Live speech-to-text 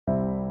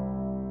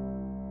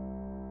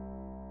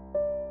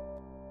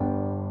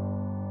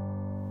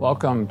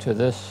Welcome to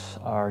this,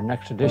 our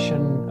next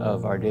edition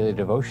of our daily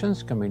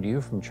devotions, coming to you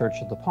from Church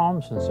of the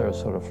Palms in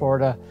Sarasota,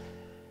 Florida.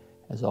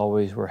 As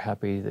always, we're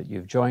happy that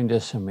you've joined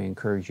us, and we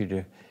encourage you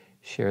to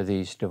share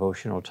these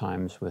devotional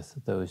times with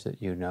those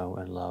that you know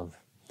and love.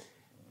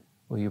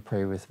 Will you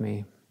pray with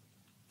me?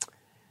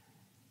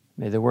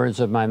 May the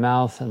words of my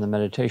mouth and the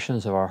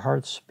meditations of our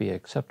hearts be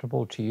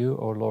acceptable to you,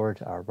 O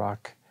Lord, our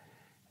rock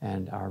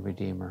and our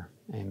Redeemer.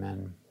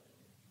 Amen.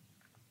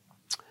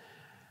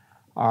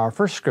 Our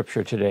first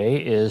scripture today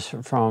is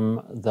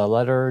from the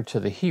letter to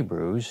the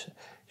Hebrews,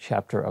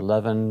 chapter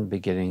 11,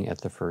 beginning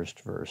at the first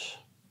verse.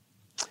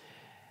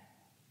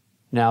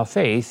 Now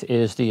faith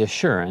is the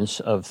assurance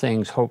of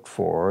things hoped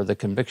for, the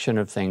conviction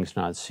of things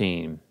not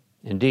seen.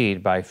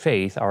 Indeed, by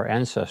faith our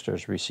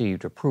ancestors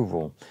received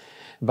approval.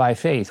 By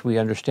faith we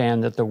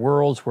understand that the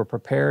worlds were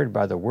prepared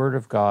by the word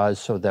of God,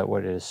 so that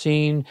what is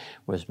seen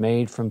was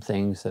made from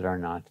things that are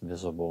not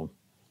visible.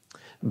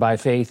 By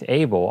faith,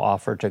 Abel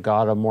offered to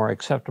God a more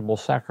acceptable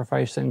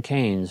sacrifice than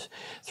Cain's.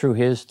 Through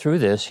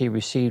this, he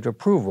received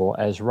approval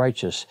as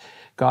righteous,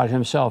 God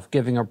himself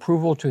giving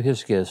approval to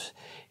his gifts.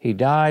 He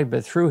died,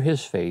 but through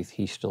his faith,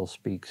 he still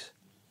speaks.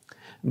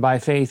 By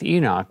faith,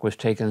 Enoch was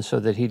taken so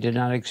that he did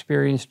not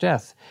experience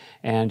death,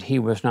 and he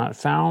was not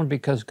found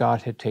because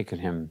God had taken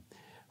him.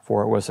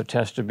 For it was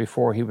attested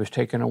before he was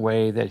taken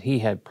away that he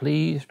had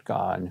pleased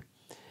God.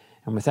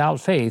 And without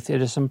faith it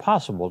is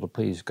impossible to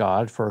please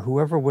God, for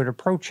whoever would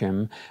approach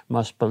him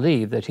must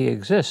believe that he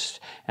exists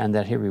and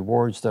that he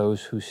rewards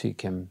those who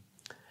seek him.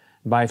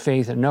 By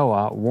faith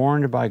Noah,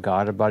 warned by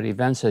God about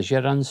events as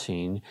yet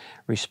unseen,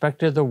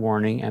 respected the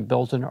warning and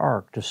built an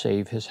ark to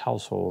save his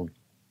household.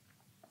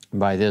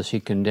 By this he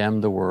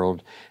condemned the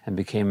world and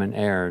became an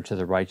heir to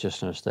the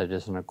righteousness that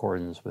is in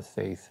accordance with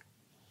faith.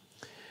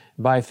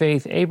 By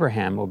faith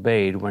Abraham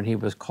obeyed when he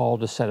was called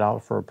to set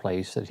out for a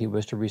place that he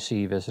was to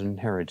receive as an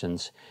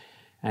inheritance.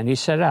 And he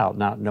set out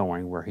not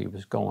knowing where he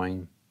was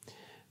going.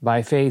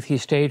 By faith he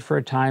stayed for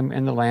a time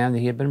in the land that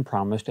he had been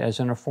promised, as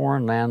in a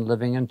foreign land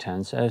living in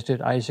tents, as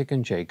did Isaac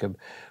and Jacob,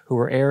 who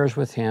were heirs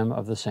with him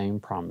of the same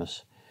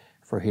promise.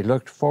 For he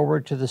looked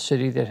forward to the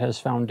city that has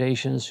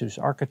foundations, whose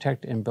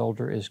architect and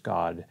builder is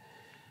God.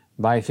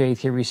 By faith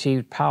he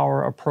received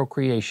power of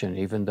procreation,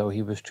 even though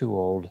he was too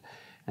old,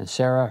 and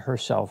Sarah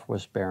herself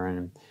was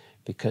barren,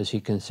 because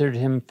he considered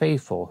him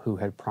faithful who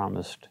had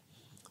promised.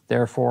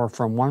 Therefore,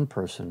 from one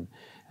person,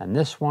 and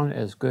this one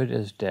as good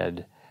as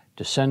dead,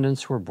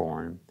 descendants were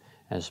born,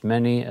 as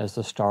many as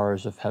the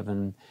stars of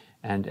heaven,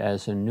 and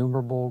as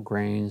innumerable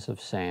grains of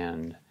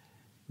sand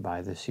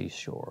by the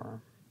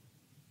seashore.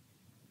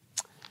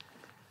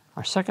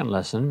 Our second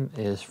lesson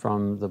is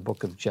from the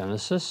book of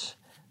Genesis,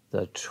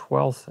 the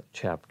 12th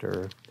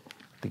chapter,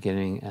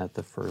 beginning at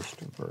the first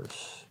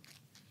verse.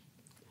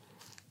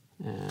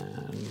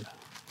 And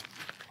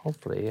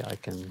hopefully I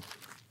can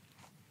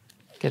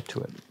get to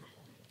it.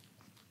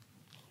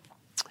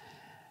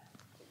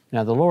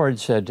 Now the Lord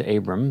said to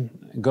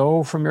Abram,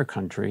 "Go from your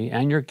country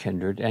and your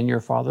kindred and your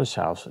father's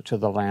house to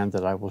the land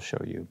that I will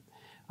show you.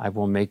 I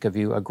will make of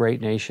you a great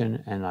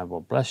nation, and I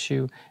will bless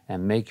you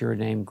and make your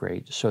name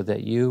great, so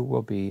that you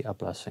will be a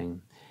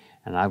blessing.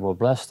 And I will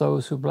bless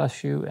those who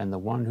bless you, and the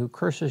one who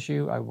curses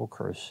you I will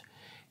curse.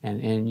 And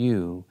in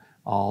you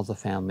all the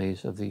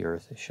families of the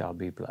earth shall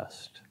be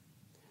blessed."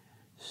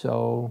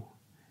 So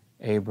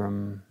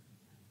Abram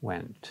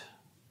went,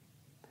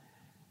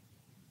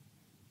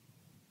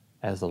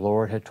 as the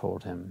Lord had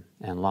told him,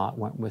 and Lot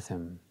went with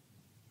him.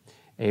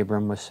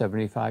 Abram was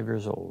 75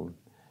 years old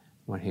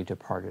when he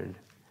departed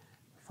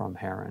from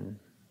Haran.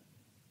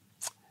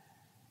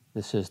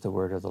 This is the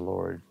word of the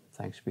Lord.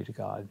 Thanks be to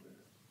God.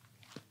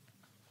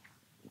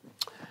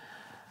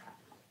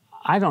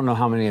 I don't know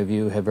how many of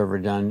you have ever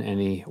done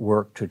any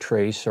work to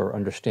trace or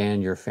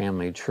understand your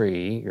family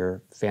tree,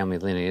 your family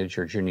lineage,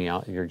 your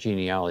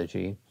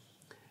genealogy,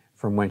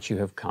 from whence you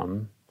have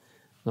come.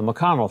 The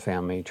McConnell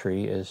family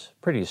tree is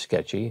pretty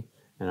sketchy,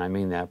 and I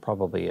mean that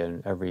probably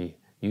in every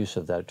use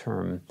of that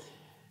term.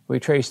 We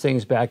trace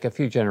things back a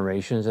few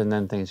generations, and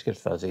then things get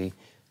fuzzy.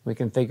 We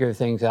can figure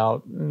things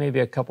out maybe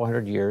a couple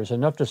hundred years,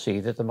 enough to see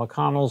that the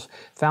McConnells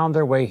found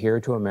their way here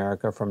to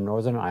America from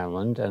Northern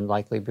Ireland, and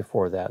likely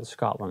before that,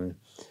 Scotland.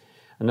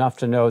 Enough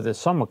to know that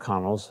some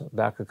McConnells,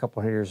 back a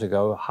couple hundred years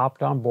ago,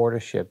 hopped on board a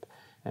ship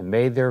and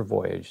made their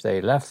voyage. They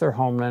left their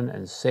homeland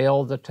and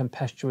sailed the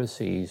tempestuous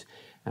seas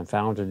and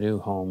found a new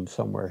home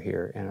somewhere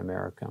here in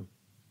America.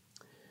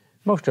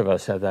 Most of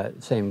us have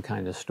that same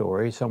kind of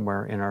story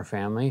somewhere in our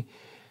family.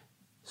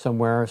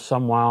 Somewhere,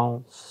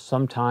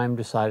 sometime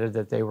decided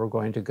that they were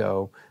going to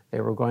go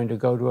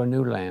to a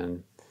new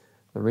land.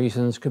 The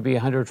reasons could be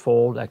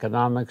 100-fold: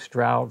 economics,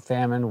 drought,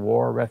 famine,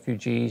 war,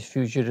 refugees,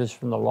 fugitives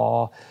from the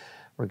law.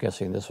 We're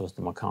guessing this was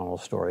the McConnell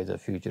story, the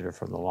fugitive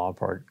from the law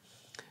part.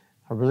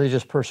 A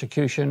religious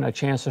persecution, a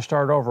chance to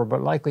start over,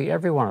 but likely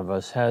every one of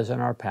us has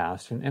in our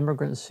past an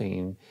immigrant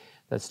scene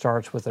that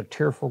starts with a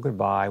tearful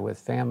goodbye with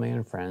family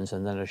and friends,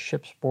 and then a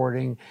ship's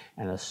boarding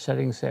and a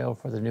setting sail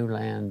for the new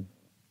land.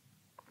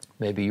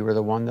 Maybe you were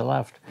the one that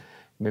left.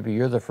 Maybe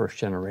you're the first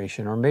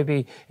generation, or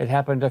maybe it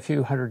happened a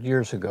few hundred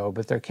years ago,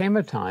 but there came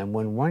a time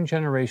when one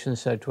generation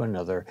said to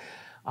another,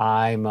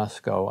 I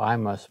must go, I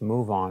must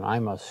move on, I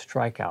must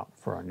strike out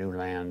for a new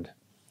land.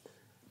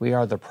 We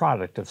are the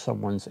product of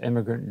someone's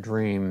immigrant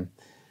dream.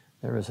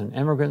 There is an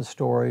immigrant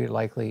story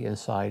likely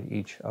inside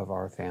each of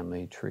our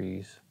family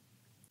trees.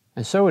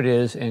 And so it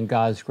is in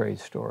God's great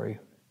story.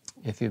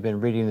 If you've been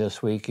reading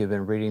this week, you've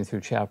been reading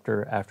through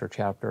chapter after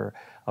chapter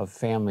of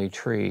family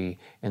tree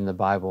in the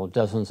Bible,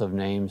 dozens of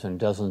names and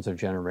dozens of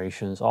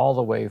generations, all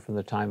the way from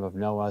the time of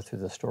Noah through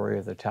the story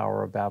of the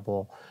Tower of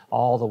Babel,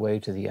 all the way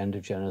to the end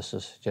of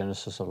Genesis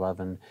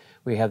 11.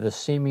 We have this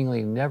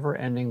seemingly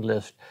never-ending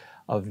list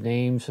of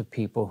names of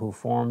people who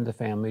formed the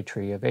family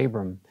tree of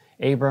Abram.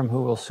 Abram,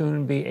 who will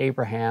soon be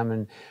Abraham,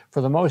 and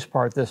for the most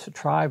part, this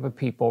tribe of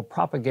people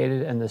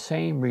propagated in the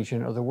same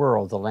region of the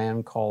world, the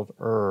land called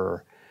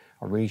Ur,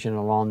 a region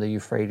along the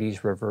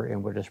Euphrates River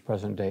in what is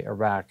present-day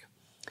Iraq.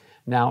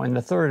 Now, in the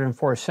 3rd and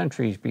 4th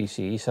centuries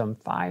BC, some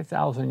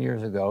 5,000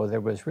 years ago,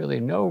 there was really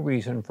no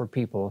reason for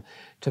people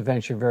to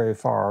venture very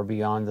far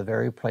beyond the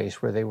very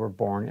place where they were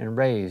born and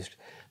raised.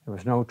 There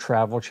was no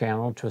travel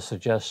channel to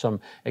suggest some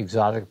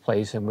exotic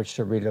place in which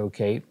to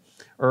relocate.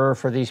 Ur,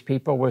 for these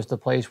people, was the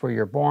place where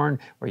you're born,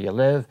 where you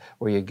live,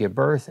 where you give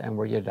birth, and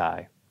where you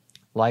die.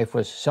 Life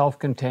was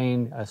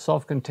self-contained, a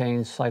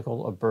self-contained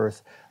cycle of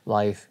birth,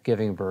 life,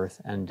 giving birth,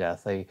 and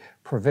death, a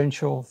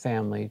provincial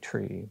family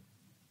tree.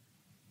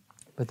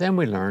 But then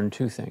we learned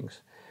two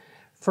things.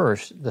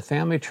 First, the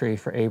family tree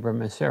for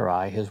Abram and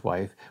Sarai, his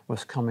wife,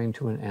 was coming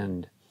to an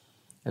end.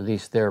 At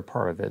least their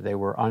part of it. They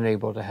were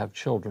unable to have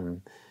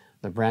children.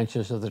 The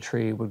branches of the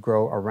tree would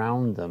grow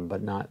around them,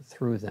 but not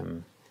through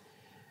them.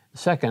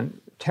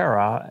 Second,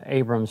 Terah,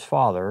 Abram's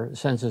father,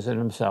 senses in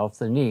himself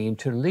the need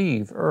to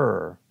leave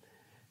Ur.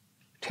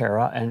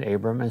 Terah and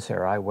Abram and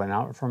Sarai went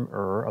out from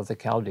Ur of the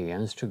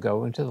Chaldeans to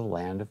go into the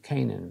land of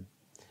Canaan.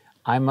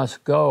 I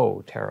must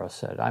go, Terah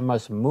said. I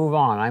must move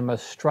on. I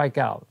must strike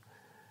out.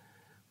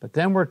 But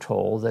then we're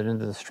told that in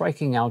the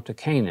striking out to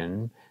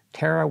Canaan,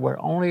 Terah went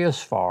only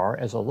as far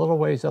as a little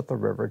ways up the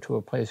river to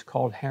a place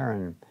called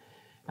Haran.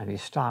 And he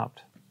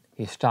stopped.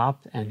 He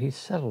stopped and he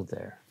settled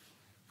there.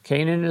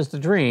 Canaan is the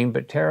dream,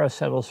 but Terah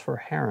settles for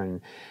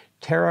Haran.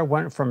 Terah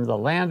went from the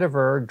land of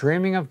Ur,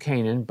 dreaming of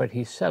Canaan, but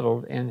he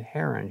settled in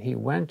Haran. He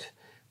went,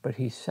 but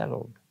he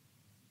settled.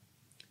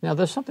 Now,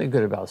 there's something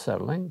good about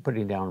settling,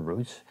 putting down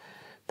roots,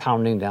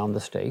 pounding down the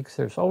stakes.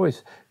 There's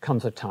always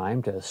comes a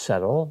time to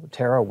settle.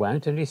 Terah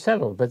went, and he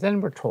settled. But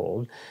then we're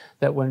told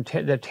that when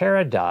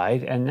Terah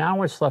died, and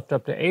now it's left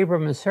up to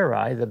Abram and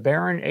Sarai, the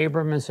barren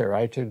Abram and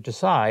Sarai, to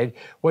decide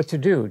what to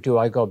do. Do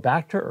I go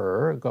back to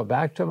Ur, go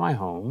back to my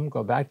home,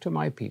 go back to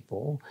my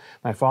people?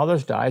 My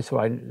father's died,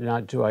 so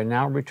do I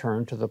now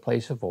return to the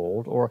place of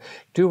old? Or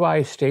do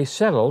I stay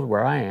settled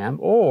where I am,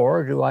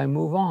 or do I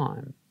move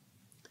on?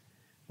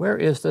 Where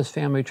is this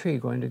family tree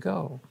going to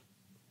go?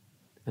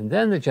 And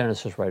then the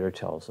Genesis writer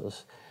tells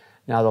us,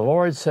 now the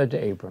Lord said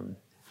to Abram,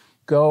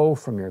 go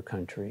from your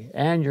country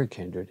and your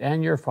kindred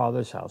and your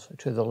father's house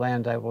to the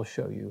land I will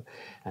show you,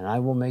 and I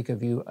will make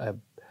of you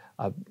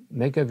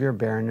make of your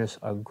barrenness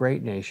a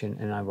great nation,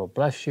 and I will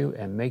bless you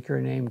and make your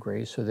name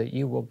great so that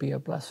you will be a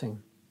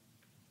blessing.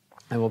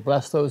 I will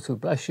bless those who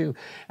bless you,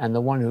 and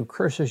the one who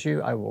curses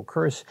you I will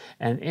curse,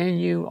 and in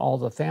you all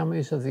the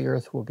families of the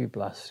earth will be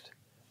blessed.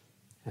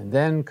 And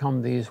then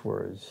come these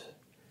words,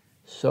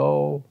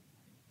 so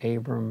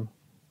Abram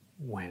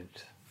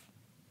went.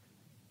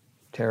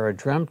 Terah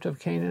dreamt of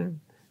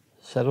Canaan,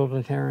 settled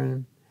in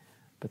Haran,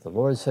 but the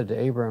Lord said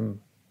to Abram,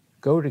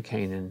 go to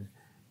Canaan,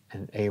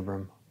 and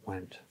Abram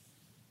went.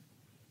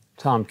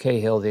 Tom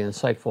Cahill, the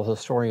insightful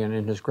historian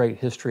in his great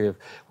history of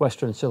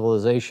Western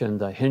civilization,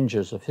 The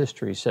Hinges of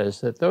History,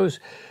 says that those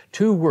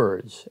two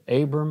words,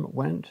 Abram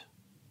went,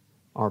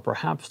 are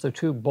perhaps the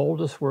two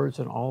boldest words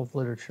in all of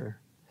literature.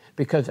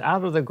 Because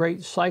out of the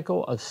great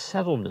cycle of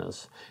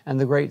settledness and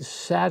the great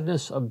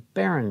sadness of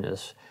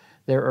barrenness,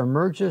 there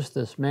emerges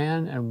this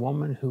man and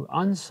woman who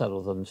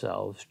unsettle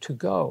themselves to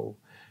go,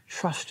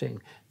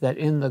 trusting that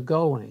in the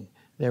going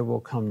there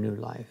will come new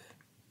life.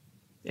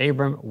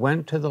 Abram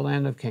went to the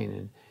land of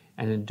Canaan,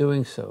 and in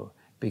doing so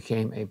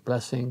became a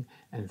blessing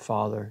and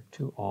father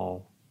to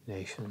all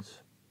nations.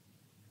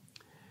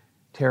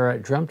 Terah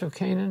dreamt of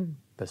Canaan,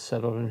 but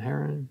settled in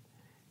Haran.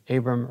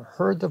 Abram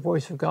heard the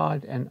voice of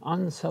God and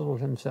unsettled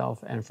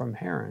himself, and from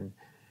Haran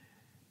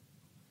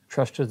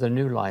trusted the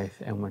new life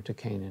and went to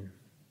Canaan.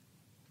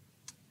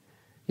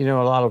 You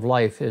know, a lot of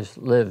life is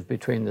lived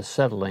between the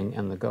settling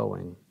and the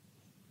going,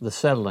 the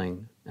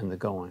settling and the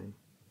going.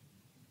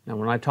 Now,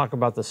 when I talk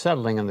about the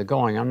settling and the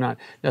going, I'm not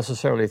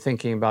necessarily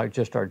thinking about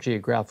just our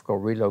geographical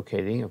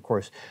relocating. Of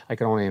course, I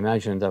can only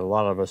imagine that a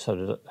lot of us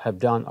have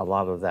done a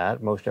lot of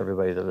that. Most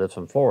everybody that lives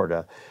in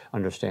Florida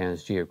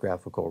understands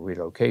geographical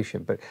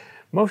relocation. But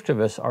most of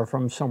us are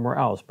from somewhere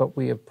else, but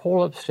we have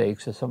pulled up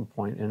stakes at some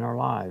point in our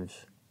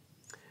lives.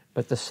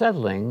 But the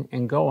settling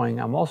and going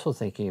I'm also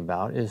thinking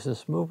about is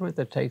this movement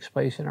that takes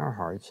place in our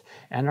hearts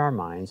and our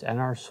minds and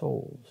our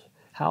souls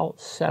How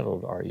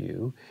settled are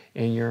you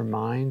in your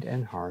mind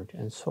and heart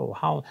and soul?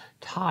 How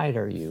tied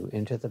are you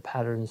into the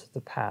patterns of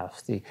the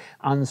past, the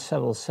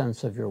unsettled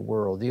sense of your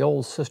world, the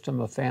old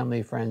system of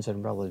family, friends,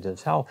 and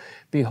relatives? How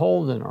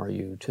beholden are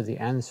you to the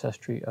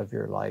ancestry of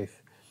your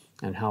life?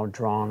 And how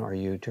drawn are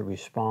you to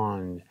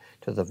respond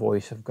to the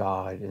voice of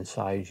God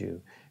inside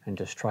you and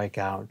to strike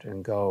out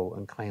and go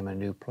and claim a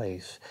new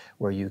place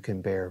where you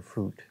can bear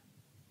fruit?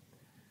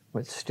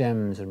 What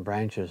stems and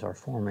branches are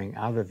forming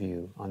out of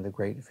you on the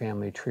great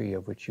family tree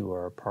of which you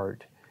are a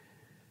part?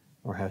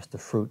 Or has the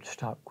fruit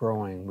stopped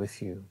growing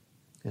with you?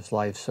 Is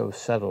life so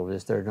settled?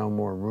 Is there no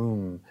more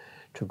room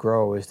to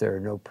grow? Is there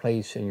no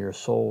place in your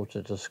soul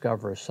to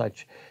discover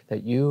such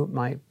that you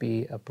might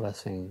be a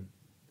blessing?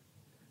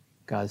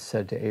 God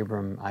said to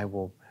Abram, I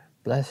will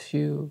bless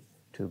you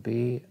to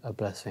be a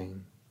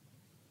blessing.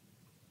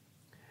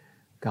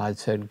 God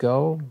said,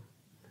 go,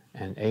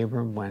 and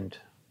Abram went.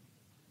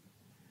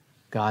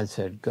 God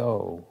said,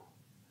 go.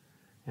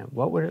 And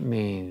what would it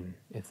mean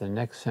if the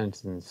next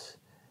sentence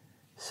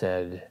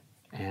said,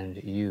 and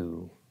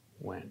you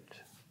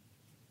went?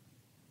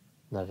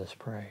 Let us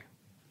pray.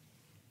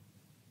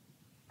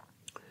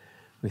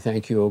 We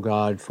thank you, O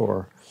God,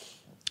 for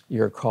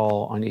your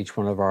call on each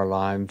one of our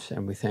lives,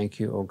 and we thank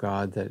you, O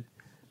God, that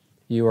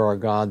you are a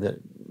God that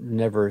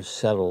never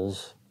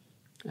settles,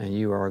 and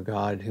you are a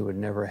God who would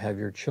never have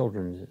your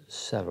children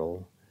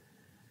settle,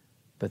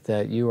 but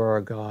that you are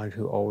a God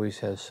who always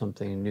has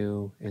something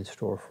new in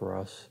store for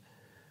us,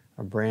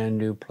 a brand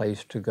new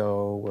place to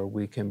go where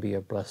we can be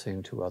a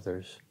blessing to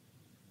others.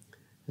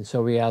 And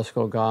so we ask,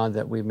 O God,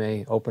 that we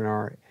may open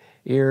our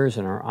ears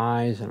and our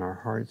eyes and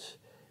our hearts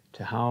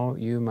to how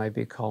you might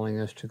be calling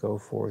us to go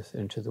forth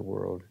into the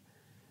world,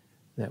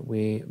 that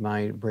we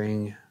might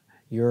bring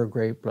your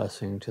great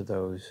blessing to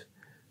those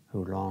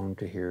who long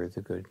to hear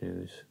the good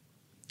news.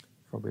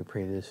 For we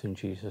pray this in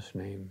Jesus'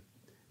 name.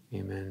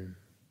 Amen.